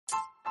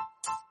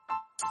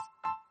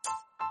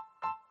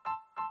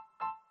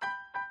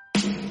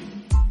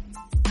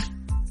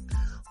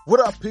What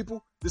up,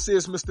 people? This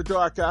is Mr.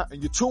 Dark Eye,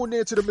 and you're tuned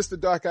in to the Mr.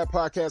 Dark Eye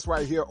podcast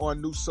right here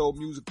on New Soul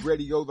Music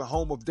Radio, the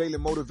home of daily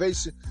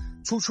motivation.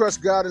 True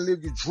trust God and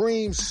live your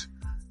dreams.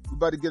 We're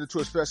about to get into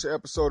a special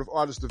episode of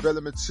Artist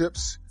Development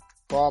Tips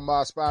for all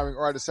my aspiring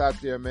artists out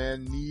there,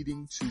 man,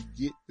 needing to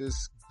get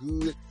this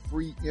good,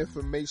 free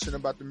information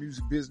about the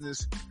music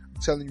business. I'm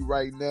telling you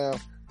right now,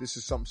 this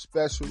is something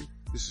special.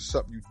 This is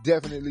something you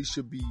definitely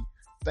should be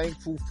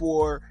thankful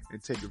for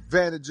and take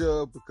advantage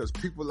of, because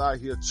people out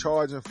here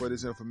charging for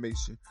this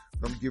information,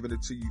 but I'm giving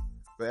it to you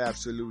for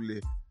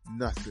absolutely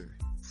nothing.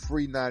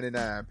 Free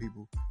 99,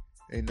 people.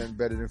 Ain't nothing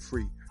better than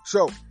free.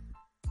 So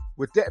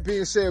with that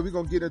being said, we're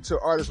going to get into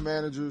artist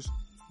managers,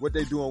 what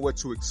they do and what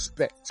to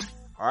expect.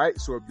 All right.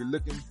 So if you're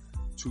looking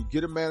to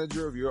get a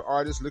manager, if you're an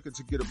artist looking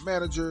to get a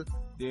manager,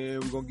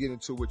 then we're going to get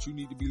into what you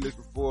need to be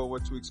looking for,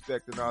 what to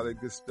expect and all that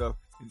good stuff.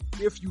 And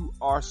if you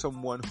are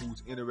someone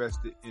who's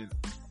interested in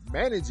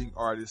managing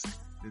artists,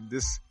 then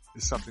this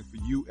is something for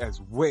you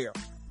as well.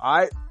 All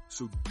right.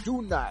 So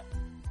do not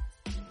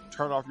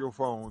turn off your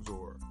phones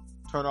or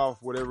turn off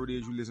whatever it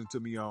is you listen to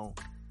me on.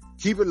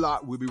 Keep it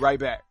locked. We'll be right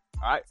back.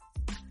 All right.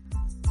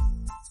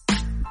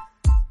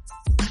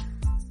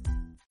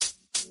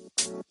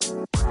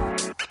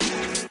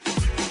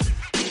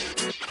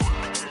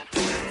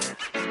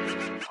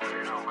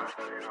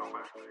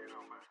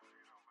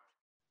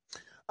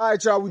 All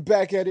right, y'all, we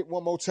back at it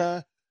one more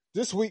time.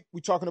 This week,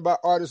 we're talking about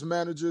artist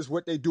managers,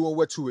 what they do and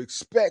what to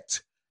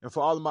expect. And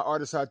for all of my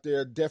artists out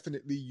there,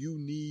 definitely you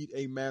need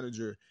a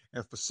manager.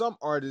 And for some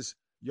artists,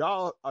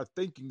 y'all are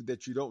thinking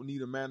that you don't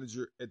need a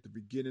manager at the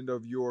beginning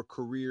of your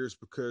careers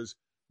because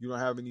you don't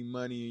have any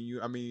money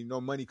and no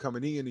money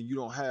coming in and you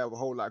don't have a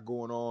whole lot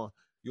going on.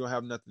 You don't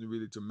have nothing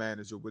really to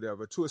manage or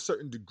whatever. To a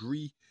certain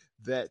degree,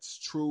 that's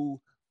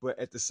true. But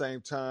at the same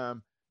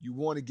time, you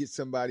want to get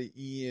somebody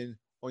in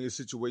on your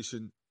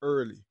situation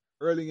early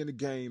in the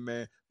game,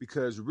 man,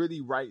 because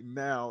really right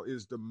now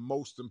is the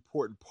most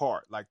important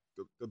part. Like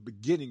the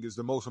beginning is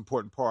the most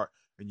important part.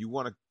 And you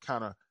want to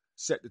kind of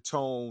set the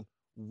tone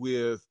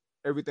with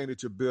everything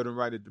that you're building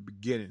right at the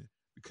beginning,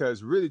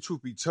 because really,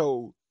 truth be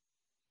told,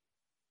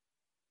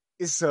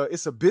 it's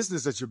a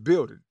business that you're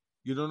building.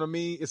 You know what I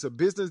mean? It's a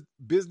business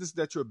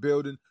that you're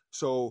building.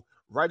 So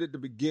right at the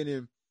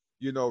beginning,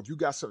 you know, if you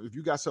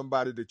got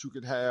somebody that you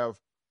can have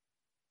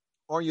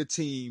on your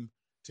team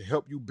to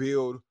help you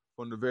build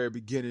from the very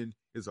beginning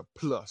is a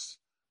plus.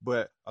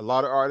 But a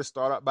lot of artists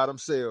start out by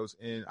themselves,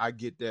 and I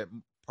get that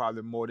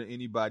probably more than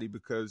anybody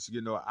because,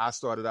 you know, I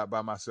started out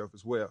by myself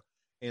as well.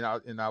 And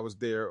I was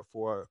there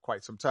for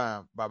quite some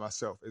time by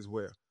myself as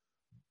well.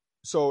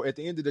 So at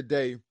the end of the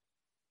day,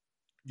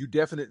 you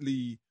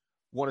definitely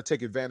want to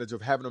take advantage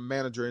of having a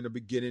manager in the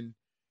beginning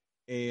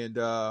and,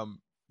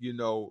 you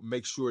know,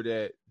 make sure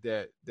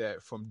that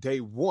from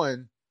day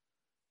one,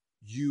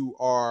 you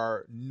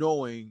are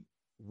knowing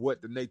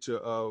what the nature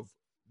of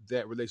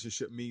that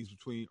relationship means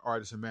between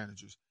artists and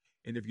managers.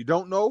 And if you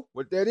don't know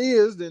what that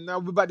is, then now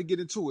we're about to get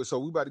into it. So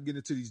we're about to get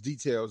into these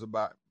details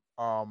about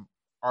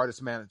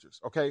artist managers,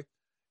 okay?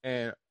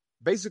 And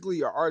basically,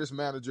 your artist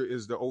manager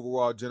is the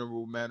overall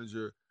general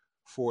manager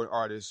for an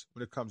artist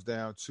when it comes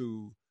down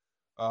to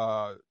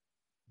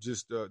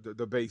just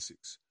the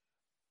basics,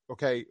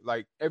 okay?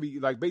 Like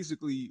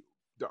basically,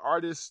 the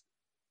artist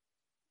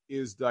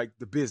is like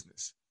the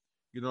business,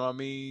 you know what I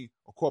mean?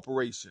 A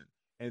corporation.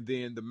 And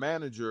then the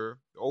manager,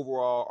 the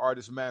overall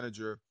artist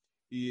manager,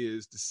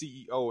 is the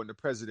CEO and the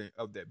president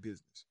of that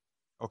business.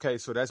 Okay,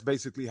 so that's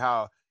basically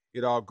how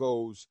it all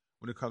goes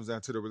when it comes down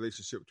to the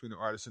relationship between the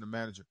artist and the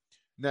manager.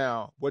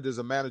 Now, what does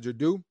a manager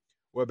do?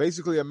 Well,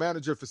 basically, a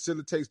manager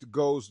facilitates the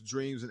goals,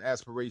 dreams, and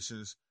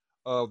aspirations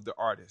of the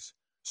artist.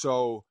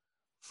 So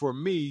for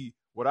me,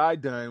 what I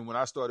done when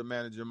I started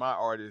managing my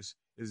artist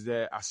is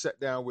that I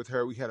sat down with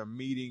her, we had a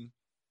meeting,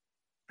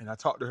 and I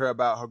talked to her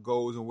about her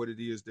goals and what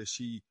it is that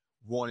she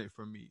wanted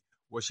from me,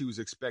 what she was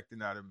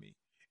expecting out of me.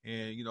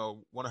 And, you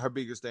know, one of her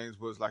biggest things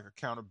was like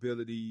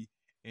accountability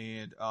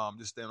and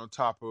just staying on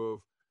top of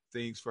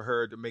things for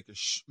her to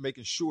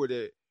making sure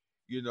that,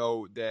 you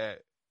know, that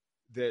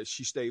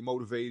she stayed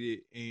motivated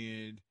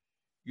and,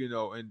 you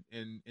know, and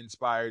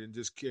inspired and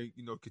just, you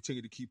know,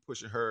 continue to keep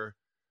pushing her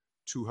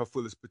to her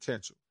fullest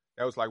potential.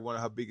 That was like one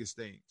of her biggest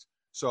things.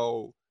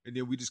 So, and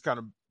then we just kind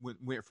of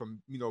went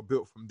from, you know,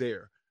 built from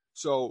there.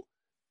 So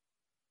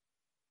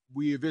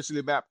we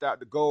eventually mapped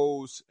out the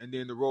goals and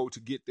then the road to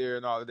get there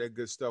and all of that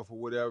good stuff or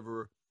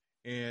whatever.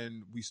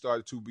 And we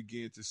started to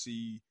begin to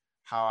see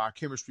how our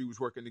chemistry was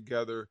working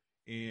together,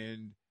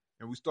 and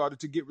we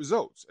started to get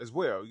results as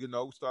well. You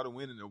know, we started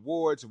winning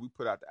awards and we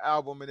put out the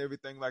album and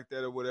everything like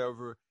that or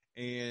whatever.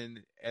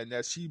 And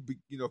as she,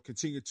 you know,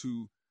 continued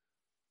to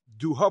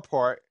do her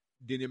part,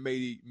 then it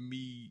made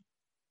me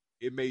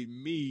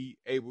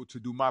able to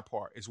do my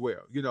part as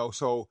well. You know,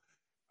 so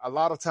a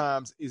lot of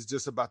times it's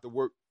just about the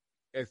work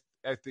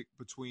ethic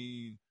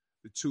between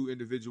the two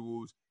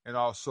individuals and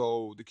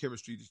also the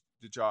chemistry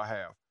that y'all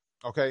have,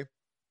 okay?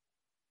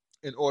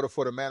 In order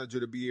for the manager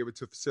to be able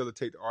to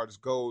facilitate the artist's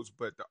goals,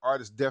 but the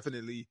artist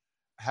definitely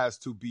has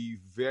to be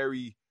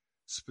very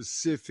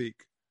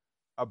specific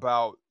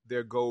about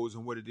their goals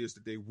and what it is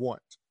that they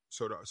want.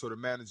 So the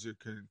manager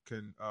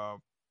can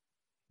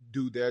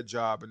do their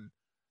job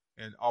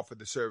and offer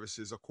the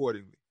services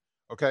accordingly.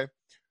 Okay,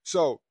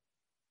 so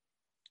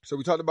so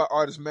we talked about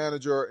artist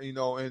manager,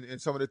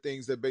 and some of the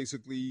things that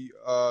basically,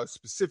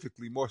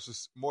 specifically, more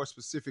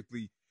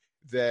specifically,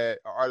 that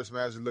an artist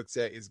manager looks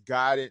at is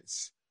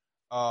guidance.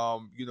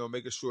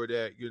 Making sure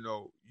that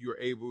you're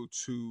able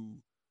to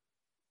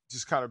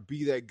just kind of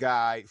be that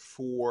guide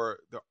for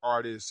the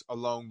artist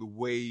along the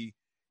way.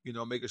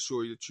 Making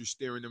sure that you're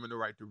steering them in the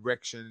right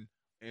direction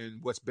and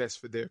what's best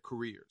for their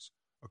careers.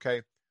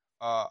 Okay,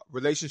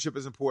 relationship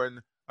is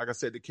important. Like I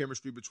said, the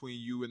chemistry between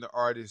you and the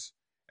artist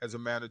as a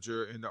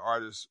manager and the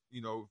artist,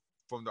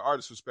 from the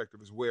artist perspective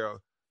as well,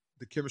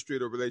 the chemistry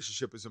of the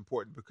relationship is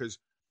important because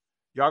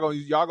y'all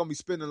gonna be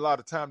spending a lot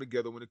of time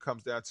together when it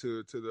comes down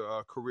to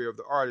the career of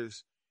the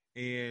artist,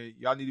 and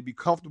y'all need to be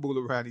comfortable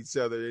around each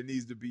other. It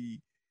needs to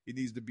be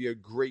a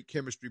great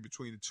chemistry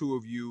between the two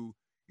of you.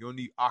 You don't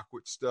need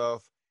awkward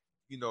stuff.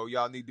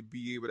 Y'all need to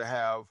be able to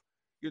have,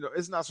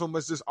 it's not so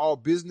much just all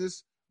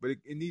business, but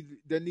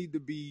there need to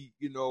be,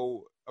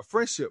 a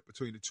friendship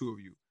between the two of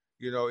you.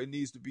 It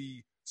needs to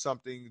be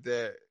something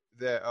that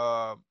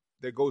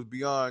goes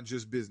beyond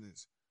just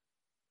business.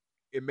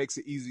 It makes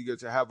it easier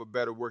to have a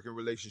better working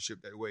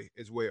relationship that way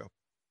as well.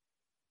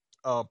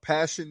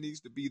 Passion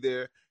needs to be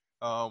there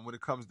when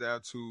it comes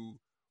down to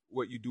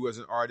what you do as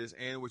an artist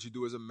and what you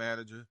do as a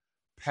manager.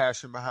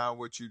 Passion behind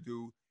what you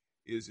do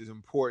is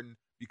important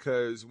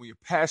because when you're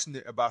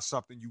passionate about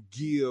something, you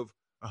give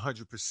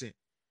 100%.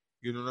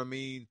 You know what I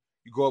mean?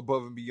 You go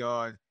above and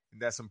beyond,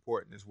 and that's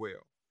important as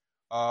well.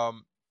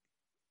 Um,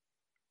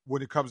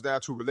 when it comes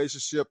down to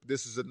relationship,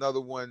 this is another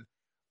one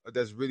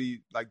that's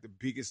really like the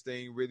biggest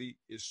thing. Really,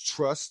 is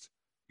trust.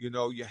 You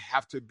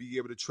have to be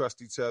able to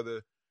trust each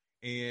other,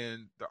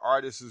 and the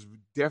artist is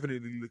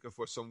definitely looking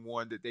for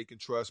someone that they can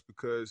trust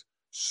because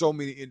so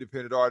many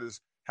independent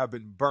artists have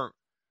been burnt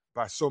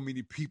by so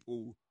many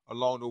people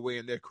along the way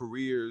in their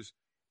careers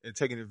and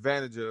taken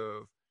advantage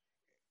of,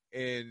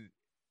 and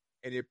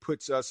it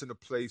puts us in a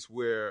place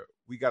where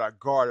we got our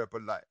guard up a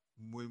lot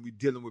when we're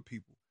dealing with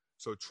people.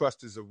 So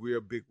trust is a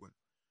real big one.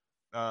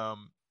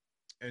 Um,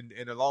 and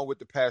along with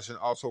the passion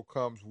also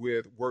comes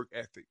with work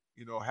ethic.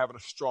 Having a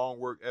strong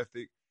work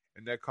ethic,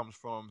 and that comes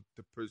from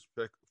the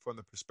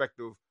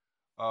perspective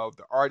of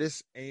the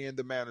artist and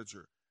the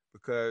manager,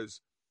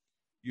 because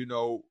you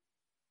know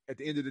at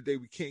the end of the day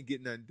we can't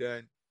get nothing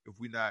done if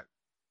we're not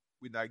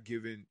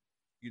giving,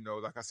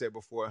 like I said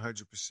before,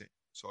 100%.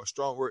 So a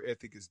strong work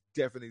ethic is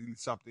definitely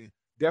something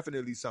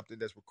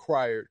that's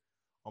required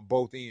on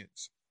both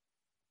ends.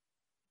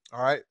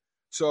 All right.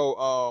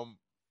 So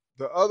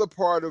the other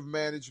part of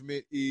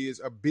management is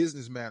a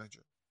business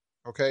manager.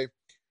 Okay.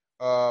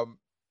 Um,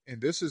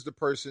 and this is the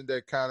person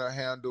that kind of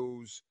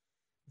handles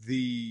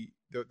the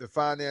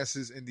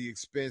finances and the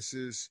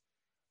expenses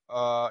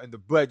and the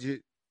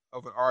budget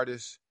of an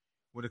artist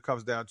when it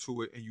comes down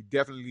to it. And you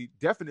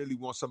definitely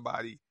want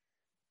somebody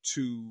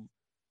to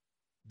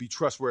be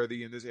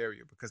trustworthy in this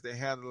area because they're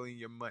handling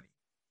your money.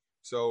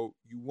 So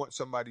you want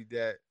somebody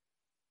that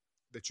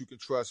you can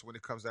trust when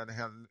it comes down to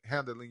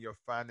handling your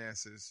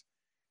finances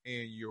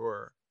and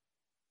your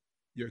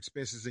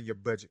expenses and your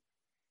budget.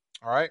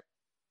 All right.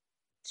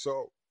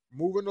 So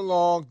moving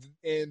along,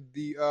 and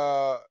the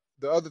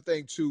other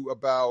thing too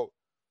about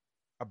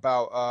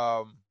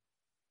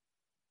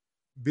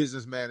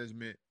business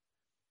management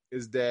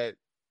is that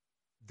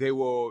they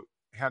will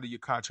handle your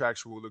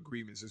contractual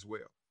agreements as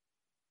well.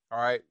 All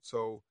right.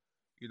 So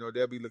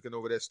they'll be looking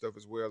over that stuff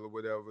as well or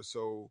whatever.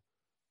 So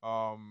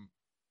um,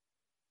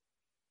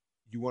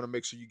 you want to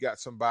make sure you got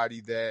somebody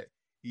that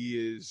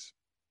is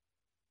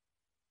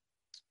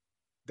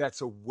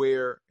that's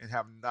aware and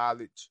have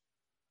knowledge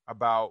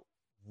about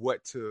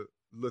what to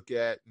look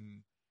at,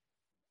 and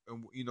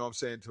what I'm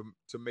saying,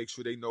 to make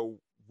sure they know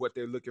what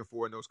they're looking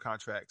for in those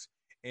contracts,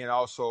 and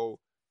also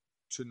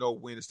to know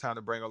when it's time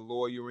to bring a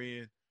lawyer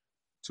in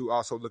to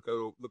also look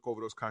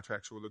over those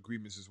contractual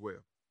agreements as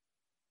well.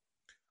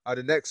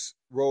 The next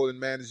role in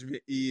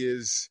management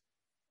is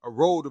a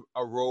road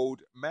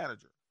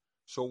manager,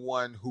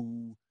 someone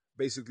who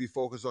basically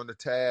focuses on the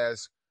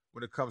task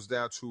when it comes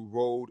down to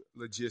road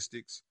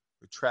logistics,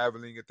 with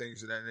traveling and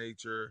things of that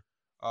nature,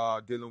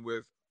 dealing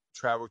with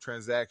travel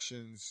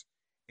transactions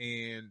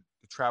and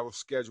the travel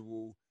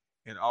schedule,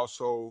 and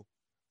also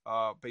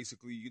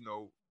basically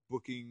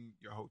booking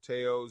your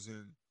hotels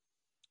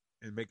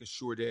and making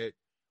sure that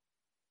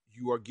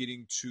you are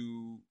getting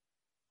to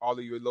all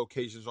of your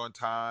locations on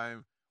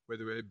time,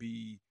 whether it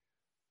be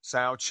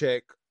sound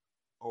check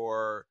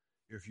or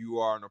if you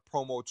are on a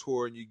promo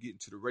tour and you get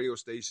into the radio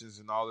stations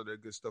and all of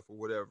that good stuff or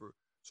whatever.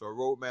 So a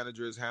road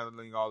manager is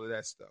handling all of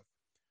that stuff.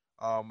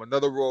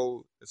 Another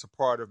role that's a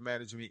part of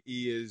management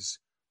is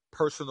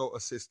personal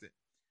assistant.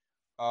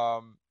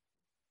 Um,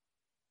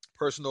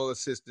 Personal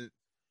assistant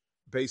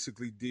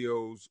basically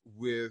deals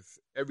with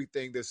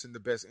everything that's in the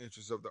best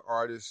interest of the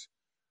artist.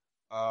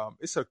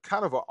 It's a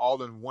kind of an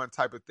all-in-one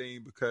type of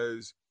thing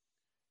because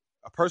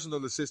a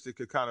personal assistant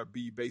could kind of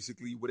be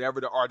basically whatever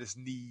the artist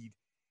need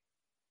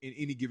in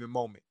any given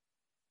moment,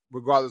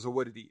 regardless of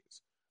what it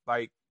is.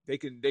 Like they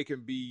can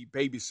be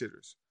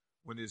babysitters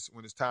when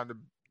it's time to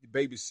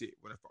babysit.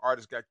 When if an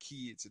artist got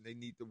kids and they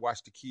need to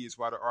watch the kids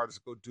while the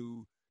artist go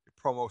do the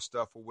promo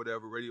stuff or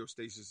whatever, radio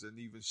stations and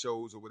even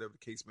shows or whatever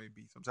the case may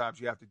be. Sometimes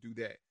you have to do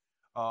that.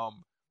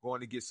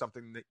 Going to get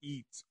something to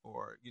eat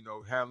or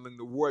handling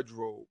the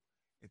wardrobe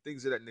and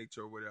things of that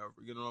nature or whatever.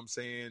 You know what I'm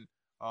saying?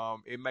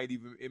 It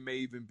may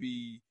even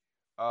be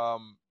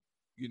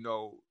you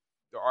know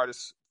the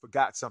artist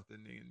forgot something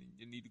and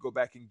you need to go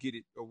back and get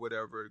it or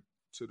whatever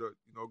to the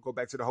go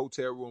back to the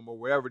hotel room or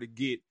wherever to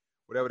get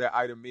whatever that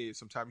item is.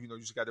 Sometimes you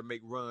just got to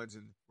make runs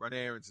and run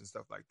errands and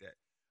stuff like that.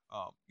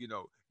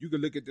 You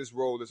can look at this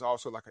role as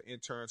also like an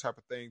intern type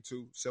of thing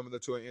too, similar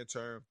to an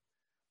intern,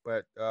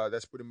 but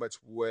that's pretty much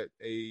what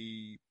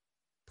a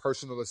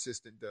personal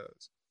assistant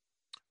does.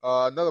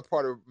 Another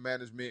part of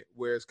management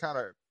where it's kind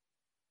of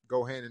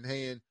go hand in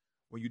hand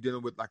when you're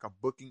dealing with like a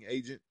booking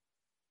agent,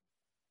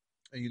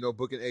 and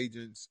booking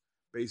agents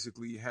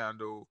basically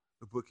handle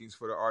the bookings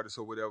for the artist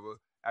or whatever.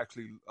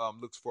 Actually,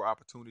 looks for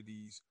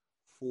opportunities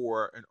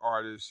for an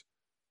artist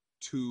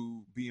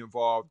to be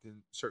involved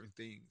in certain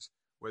things,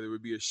 whether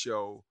it be a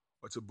show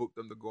or to book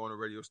them to go on a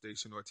radio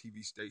station or a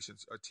TV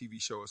stations, a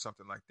TV show or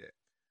something like that.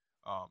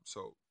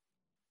 So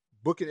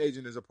booking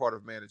agent is a part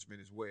of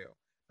management as well.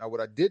 Now,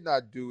 what I did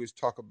not do is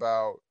talk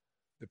about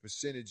the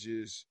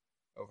percentages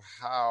of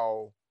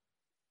how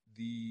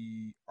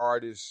the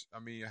artists,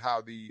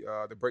 how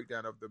the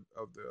breakdown of the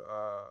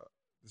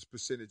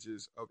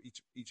percentages of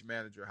each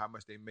manager, how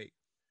much they make.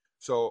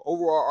 So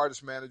overall,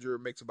 artist manager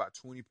makes about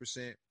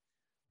 20%.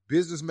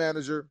 Business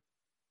manager,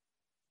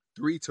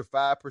 3 to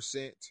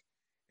 5%,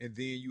 and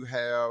then you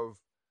have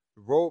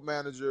the road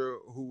manager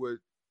who would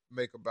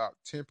make about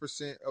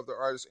 10% of the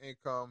artist's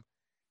income,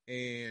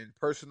 and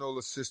personal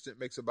assistant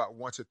makes about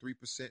 1 to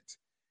 3%,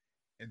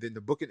 and then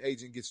the booking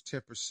agent gets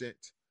 10%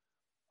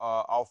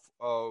 off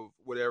of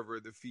whatever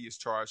the fee is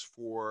charged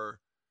for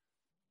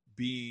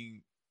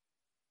being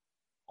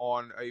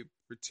on a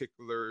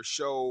particular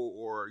show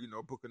or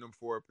booking them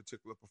for a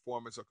particular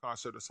performance or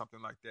concert or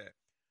something like that.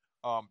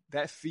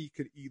 That fee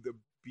could either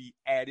be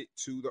added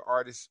to the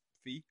artist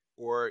fee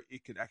or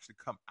it could actually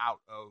come out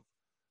of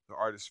the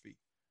artist fee,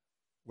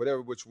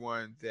 whatever which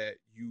one that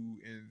you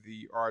and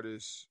the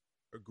artist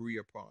agree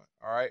upon.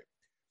 All right.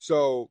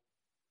 So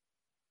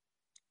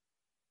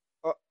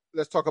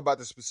let's talk about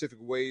the specific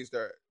ways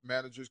that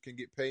managers can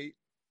get paid.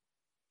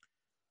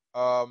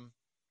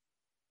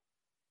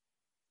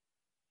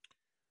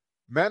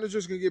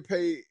 Managers can get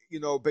paid,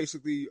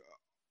 basically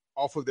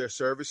off of their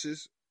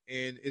services,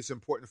 and it's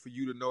important for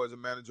you to know as a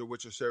manager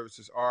what your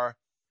services are,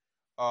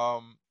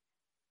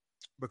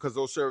 because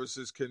those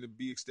services can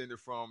be extended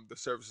from the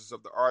services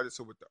of the artist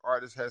or what the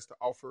artist has to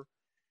offer.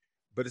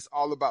 But it's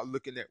all about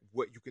looking at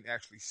what you can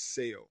actually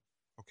sell.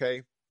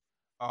 Okay,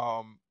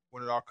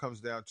 when it all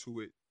comes down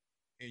to it,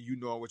 and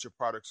knowing what your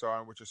products are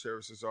and what your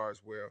services are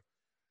as well.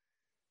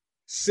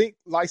 Sync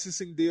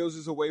licensing deals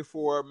is a way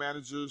for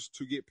managers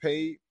to get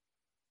paid.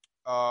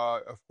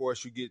 Of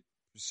course, you get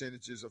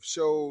percentages of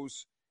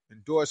shows,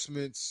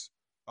 endorsements,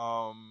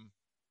 and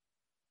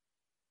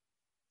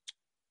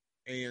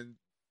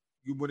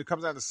when it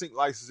comes down to sync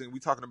licensing, we're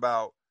talking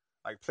about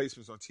like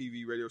placements on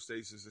TV, radio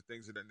stations, and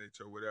things of that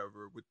nature, or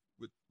whatever, with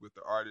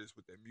the artists,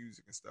 with their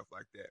music and stuff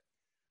like that.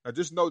 Now,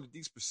 just know that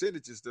these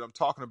percentages that I'm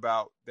talking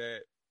about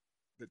that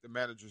the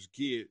managers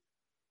get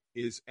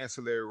is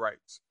ancillary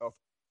rights of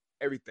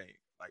everything,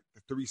 like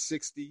the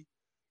 360,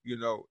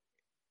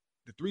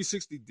 the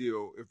 360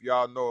 deal. If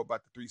y'all know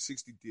about the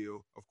 360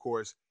 deal, of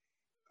course,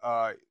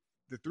 the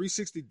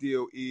 360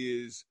 deal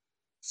is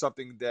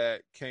something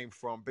that came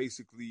from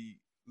basically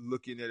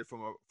looking at it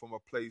from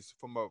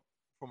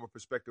a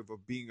perspective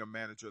of being a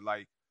manager.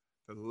 Like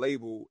the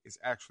label is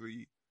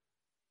actually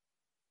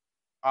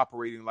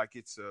operating like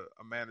it's a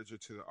manager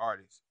to the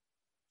artist.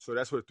 So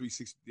that's where the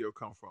 360 deal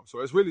come from. So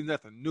it's really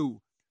nothing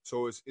new.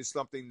 So it's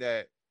something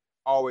that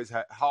always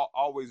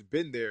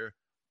been there,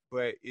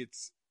 but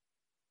it's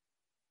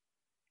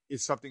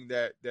something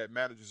that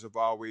managers have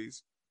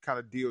always kind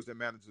of deals that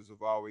managers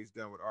have always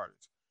done with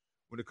artists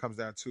when it comes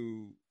down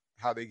to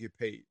how they get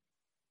paid.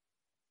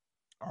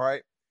 All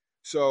right.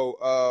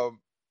 So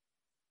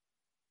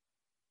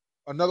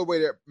another way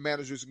that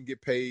managers can get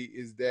paid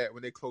is that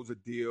when they close a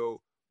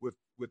deal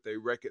with a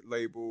record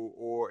label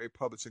or a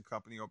publishing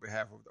company on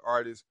behalf of the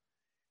artist,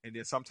 and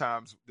then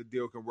sometimes the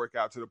deal can work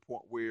out to the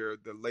point where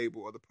the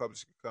label or the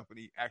publishing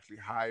company actually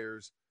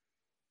hires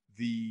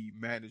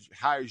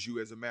you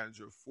as a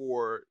manager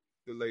for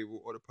the label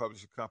or the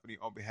publishing company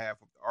on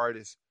behalf of the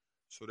artist.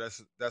 So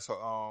that's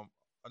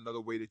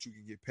another way that you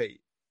can get paid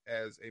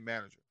as a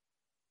manager.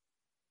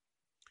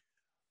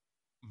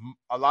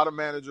 A lot of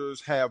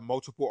managers have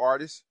multiple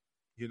artists.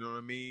 You know what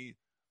I mean?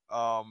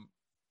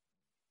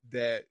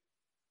 That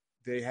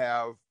they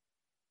have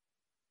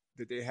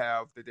that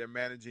they're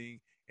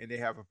managing, and they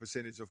have a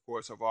percentage, of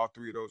course, of all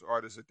three of those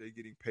artists that they're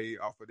getting paid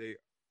off of their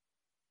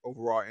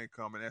overall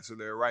income and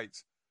ancillary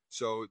rights.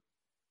 So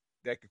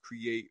that could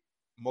create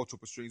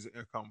multiple streams of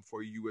income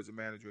for you as a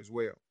manager as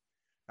well.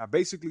 Now,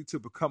 basically, to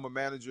become a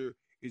manager,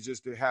 it's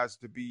just there has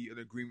to be an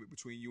agreement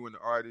between you and the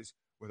artist,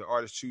 where the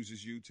artist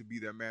chooses you to be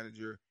their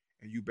manager,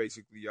 and you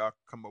basically y'all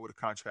come up with a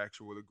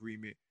contractual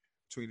agreement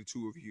between the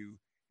two of you,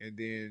 and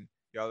then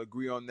y'all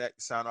agree on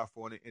that, sign off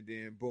on it, and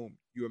then boom,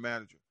 you're a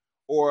manager.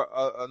 Or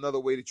another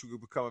way that you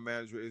could become a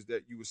manager is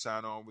that you would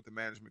sign on with the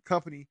management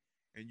company,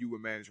 and you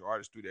would manage your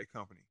artists through that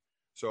company.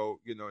 So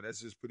that's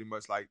just pretty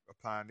much like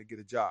applying to get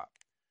a job.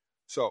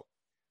 So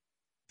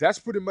that's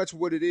pretty much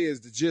what it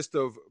is, the gist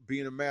of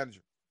being a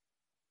manager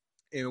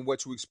and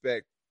what you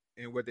expect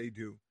and what they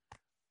do.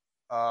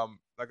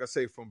 Like I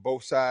say, from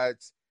both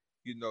sides,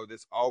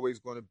 there's always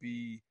going to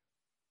be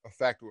a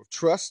factor of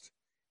trust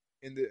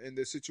in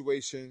the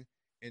situation,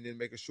 and then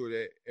making sure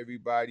that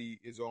everybody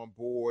is on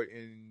board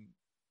and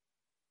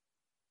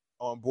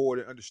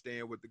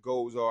understand what the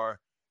goals are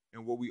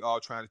and what we all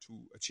trying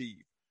to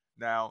achieve.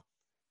 Now,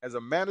 as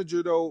a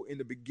manager though, in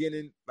the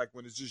beginning, like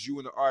when it's just you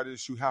and the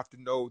artist, you have to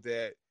know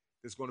that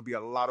there's going to be a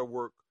lot of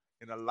work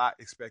and a lot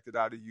expected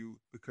out of you,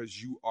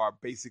 because you are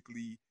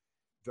basically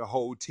the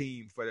whole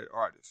team for that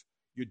artist.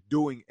 You're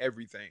doing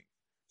everything.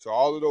 So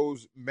all of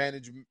those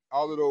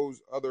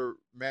other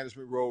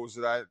management roles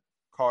that I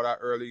called out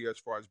earlier, as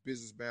far as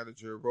business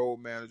manager, role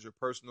manager,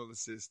 personal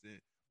assistant,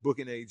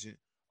 booking agent,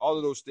 all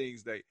of those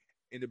things, that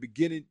in the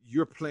beginning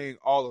you're playing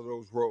all of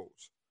those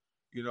roles.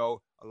 A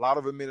lot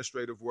of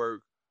administrative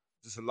work,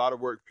 just a lot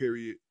of work,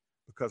 period.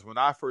 Because when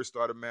I first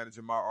started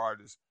managing my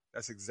artists,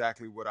 that's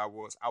exactly what I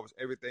was. I was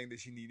everything that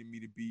she needed me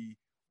to be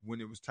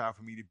when it was time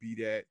for me to be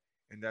that.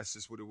 And that's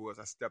just what it was.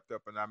 I stepped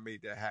up and I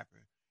made that happen.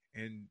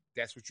 And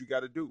that's what you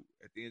got to do.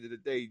 At the end of the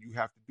day, you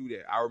have to do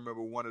that. I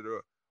remember one of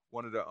the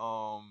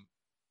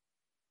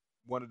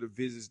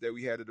visits that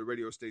we had at the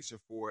radio station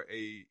for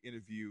a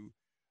interview.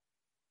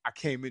 I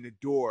came in the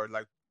door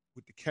like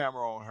with the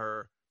camera on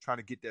her, trying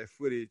to get that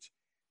footage,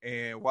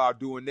 and while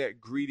doing that,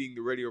 greeting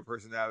the radio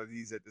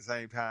personalities at the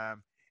same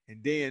time,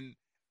 and then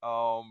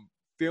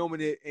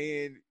filming it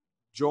and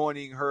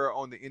joining her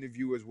on the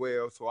interview as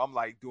well. So I'm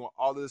like doing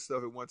all of this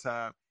stuff at one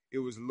time. It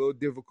was a little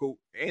difficult,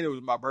 and it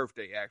was my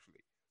birthday actually.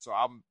 So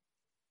I'm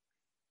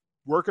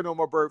working on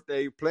my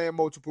birthday, playing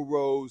multiple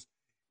roles.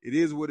 It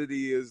is what it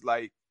is.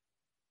 Like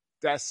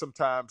that's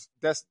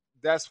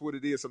what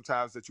it is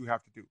sometimes that you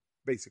have to do,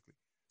 basically.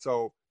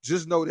 So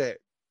just know that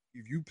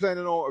if you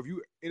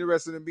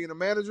interested in being a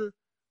manager,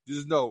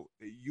 just know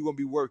that you're gonna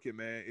be working,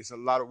 man. It's a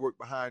lot of work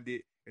behind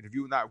it. And if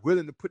you're not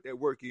willing to put that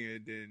work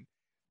in, then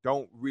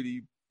don't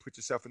really put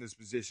yourself in this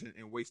position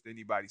and waste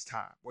anybody's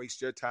time.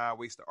 Waste your time,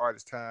 waste the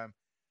artist's time.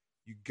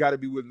 You got to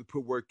be willing to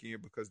put work in,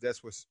 because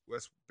that's what's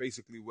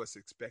basically what's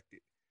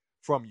expected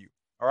from you.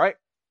 All right.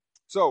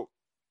 So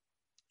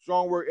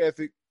strong work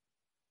ethic,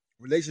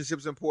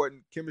 relationships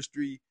important,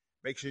 chemistry.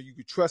 Make sure you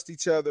can trust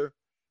each other.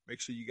 Make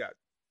sure you got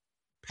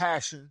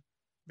passion.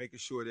 Making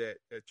sure that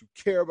you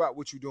care about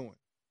what you're doing.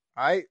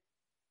 All right.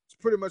 It's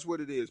pretty much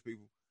what it is,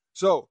 people.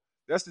 So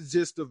that's the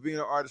gist of being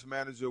an artist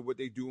manager, what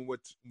they do and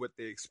what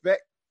they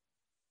expect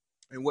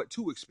and what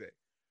to expect.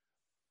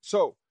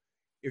 So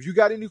if you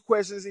got any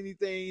questions,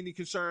 anything, any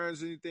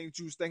concerns, anything that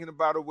you was thinking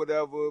about or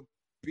whatever,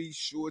 be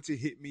sure to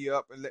hit me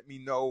up and let me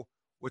know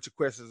what your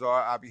questions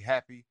are. I'll be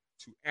happy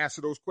to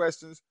answer those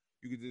questions.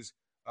 You can just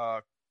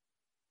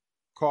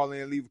call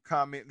in, leave a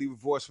comment, leave a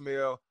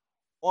voicemail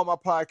on my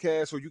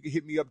podcast, or you can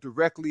hit me up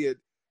directly at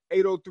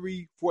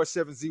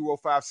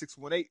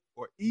 803-470-5618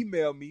 or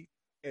email me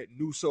at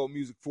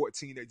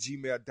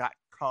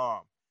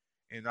newsoulmusic14@gmail.com.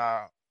 And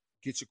I'll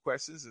get your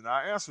questions and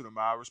I'll answer them.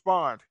 I'll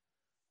respond.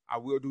 I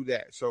will do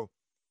that. So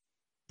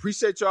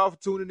appreciate y'all for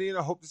tuning in.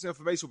 I hope this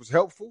information was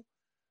helpful.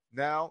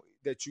 Now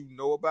that you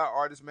know about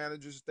artist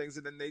managers and things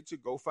of that nature,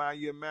 go find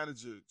your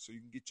manager so you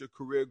can get your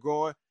career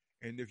going.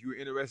 And if you're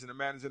interested in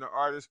managing an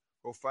artist,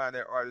 go find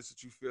that artist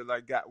that you feel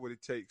like got what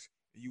it takes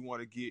and you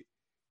want to get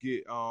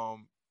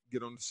on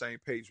the same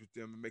page with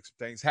them and make some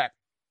things happen.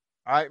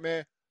 All right,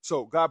 man.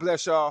 So God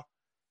bless y'all.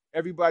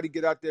 Everybody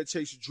get out there,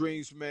 chase your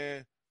dreams,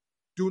 man.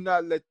 Do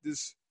not let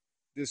this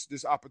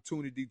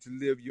opportunity to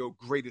live your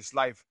greatest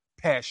life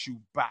pass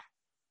you by.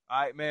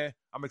 All right, man.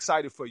 I'm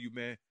excited for you,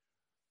 man.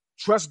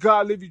 Trust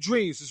God, live your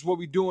dreams. This is what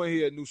we're doing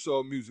here at New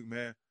Soul Music,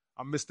 man.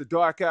 I'm Mr.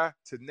 Dark Eye.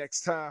 Till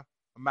next time,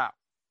 I'm out.